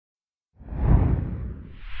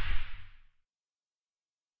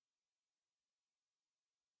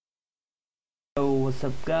Hello, what's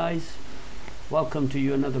up guys, welcome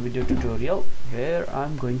to another video tutorial where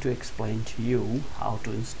I'm going to explain to you how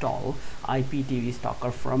to install IPTV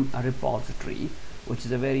Stalker from a repository, which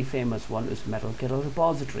is a very famous one. Is Metal Kettle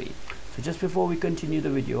repository. So just before we continue the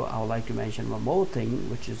video, I would like to mention one more thing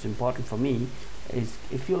which is important for me, is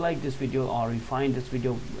if you like this video or you find this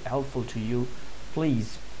video helpful to you,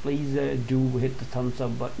 please do hit the thumbs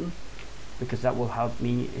up button, because that will help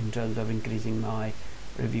me in terms of increasing my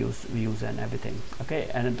views and everything. Okay,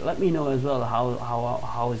 and let me know as well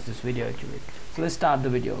how is this video accurate. So let's start the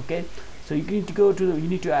video. Okay, so you need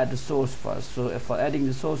to add the source first. So for adding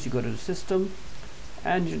the source, you go to the system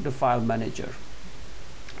and the file manager.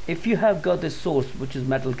 If you have got this source, which is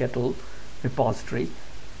Metal Kettle repository,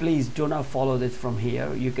 please do not follow this from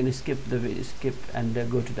here. You can skip the video, and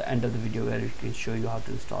go to the end of the video where it can show you how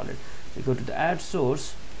to install it. You go to the add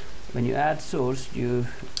source. When you add source, you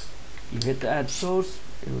hit the add source.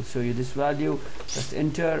 It will show you this value. Just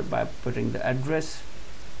enter by putting the address.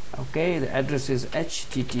 Okay, the address is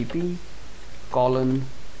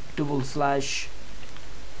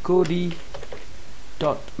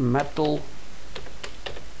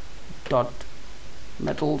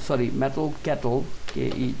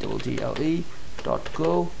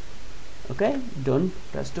okay, done.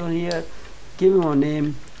 Press done here. Give him a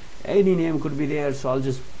name. Any name could be there, so I'll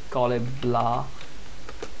just call it blah.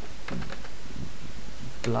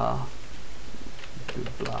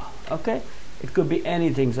 Okay, it could be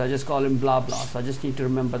anything, so I just call him blah blah. So I just need to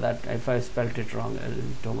remember that if I spelled it wrong,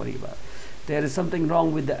 don't worry about it. There is something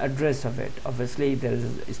wrong with the address of it. Obviously there is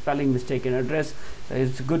a spelling mistake in address, so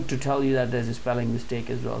it's good to tell you that there's a spelling mistake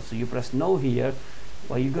as well. So you press no here.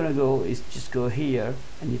 What you're gonna go is just go here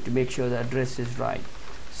and you need to make sure the address is right.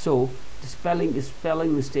 So the spelling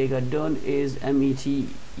mistake I done is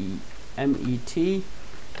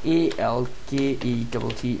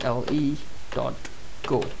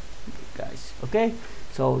metalkettle.co, guys. Okay,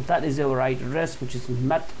 so that is our right address, which is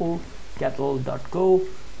metalkettle.co.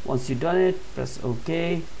 once you've done it, press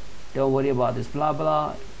OK. Don't worry about this blah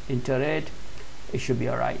blah. Enter it. It should be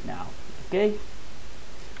alright now. Okay,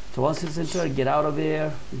 so once it's entered, get out of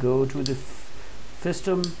there, go to the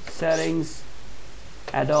system settings,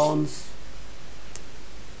 add-ons.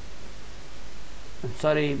 I'm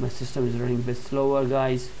sorry, my system is running a bit slower,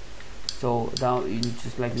 guys. So now you need to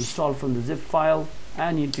just install from the zip file,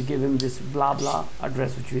 and you need to give him this blah blah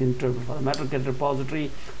address which we entered for the Metal Kettle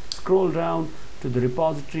repository. Scroll down to the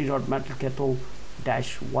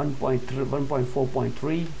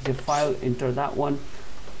repository.metalkettle-1.4.3 zip file, enter that one.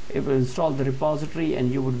 It will install the repository,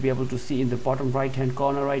 and you would be able to see in the bottom right hand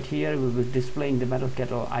corner right here, we will be displaying the Metal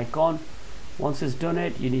Kettle icon. Once it's done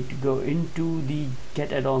it, you need to go into the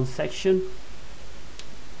get add-on section.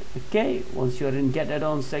 Okay, once you're in get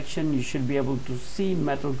add-on section, you should be able to see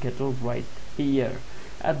Metal Kettle right here.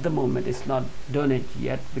 At the moment it's not done it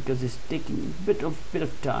yet because it's taking a bit of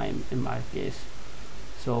time in my case,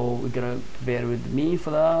 so we're gonna bear with me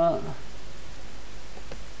for that.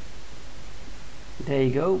 There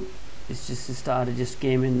you go, it's just started, just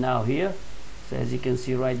came in now here. So as you can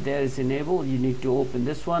see right there, it's enabled. You need to open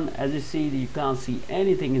this one. As you see, you can't see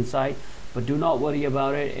anything inside, but do not worry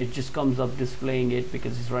about it. It just comes up displaying it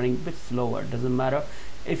because it's running a bit slower. Doesn't matter.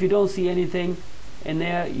 If you don't see anything in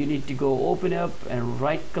there, you need to go open up and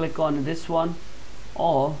right click on this one,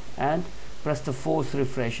 and press the force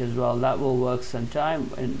refresh as well. That will work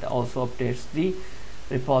sometime and also updates the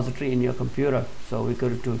repository in your computer. So we go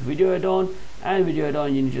to video add-on, and video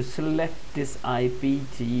add-on, you need to select this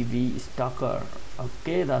IPTV Stalker.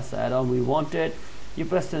 Okay, that's the add-on we wanted. You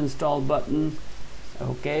press the install button.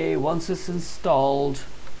 Okay, once it's installed,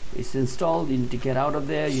 you need to get out of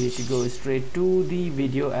there. You need to go straight to the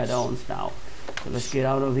video add-ons now. So let's get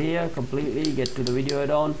out of here completely, get to the video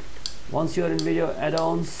add-on. Once you're in video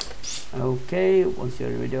add-ons, okay, once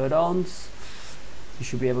you're in video add-ons, you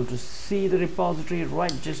should be able to see the repository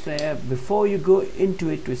right just there. Before you go into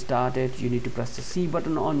it to start it, you need to press the C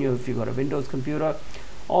button on your, if you got a Windows computer,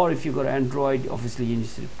 or if you got Android, obviously you need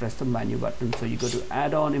to press the menu button. So you go to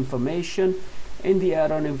add-on information. In the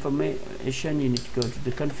add-on information, you need to go to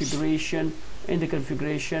the configuration. In the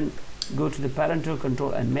configuration, go to the parental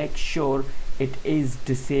control and make sure it is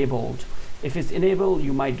disabled. If it's enabled,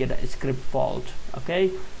 you might get a script fault. Okay,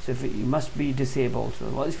 so if it must be disabled. So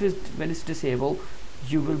when it's disabled,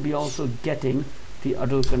 you will be also getting the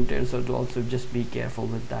adult content, so to also just be careful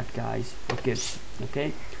with that, guys, for kids.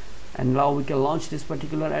 Okay, and now we can launch this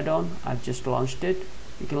particular add-on. I've just launched it.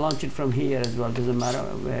 You can launch it from here as well. Doesn't matter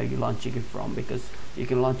where you're launching it from, because you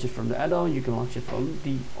can launch it from the add-on, you can launch it from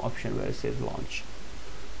the option where it says launch.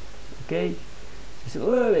 Okay, it's a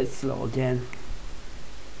little bit slow again.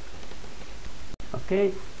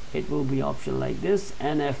 Okay, it will be option like this,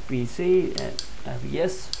 NFPC,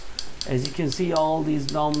 yes. As you can see, all these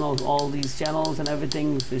dominoes, all these channels and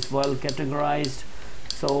everything is well categorized.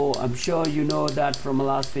 So I'm sure you know that from my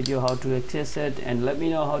last video how to access it, and let me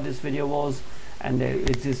know how this video was, and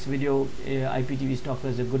is this video IPTV Stalker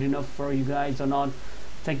is good enough for you guys or not.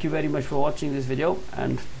 Thank you very much for watching this video,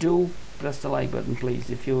 and do press the like button please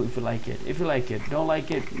if you like it. If you like it, don't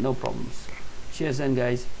like it, no problems. Cheers then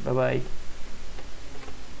guys, bye bye.